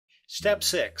Step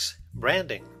 6.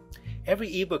 Branding.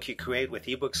 Every ebook you create with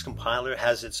eBooks compiler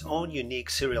has its own unique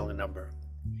serial number.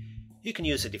 You can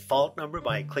use a default number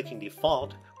by clicking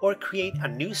Default, or create a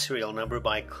new serial number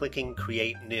by clicking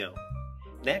Create New.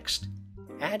 Next,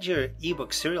 add your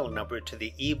ebook serial number to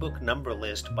the ebook number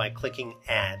list by clicking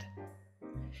Add.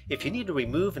 If you need to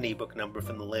remove an ebook number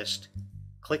from the list,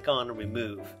 click on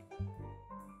Remove.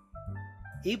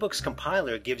 eBooks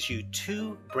compiler gives you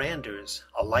two branders,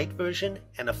 a light version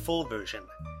and a full version.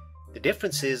 The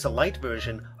difference is a light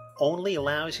version only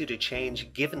allows you to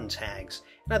change given tags,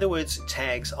 in other words,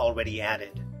 tags already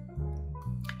added.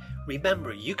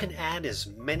 Remember, you can add as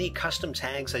many custom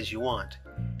tags as you want.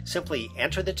 Simply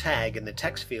enter the tag in the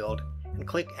text field and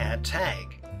click Add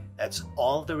Tag. That's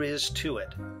all there is to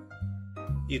it.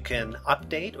 You can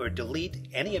update or delete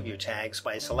any of your tags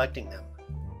by selecting them.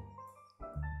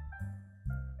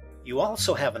 You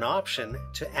also have an option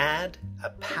to add a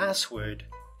password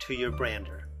to your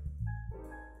brander.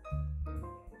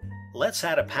 Let's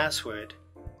add a password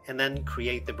and then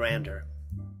create the brander.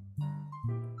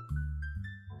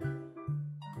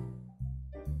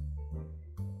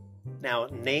 Now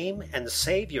name and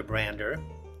save your brander.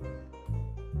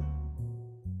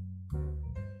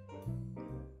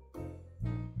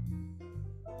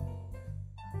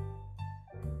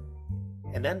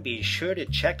 And then be sure to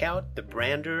check out the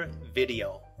brander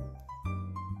video.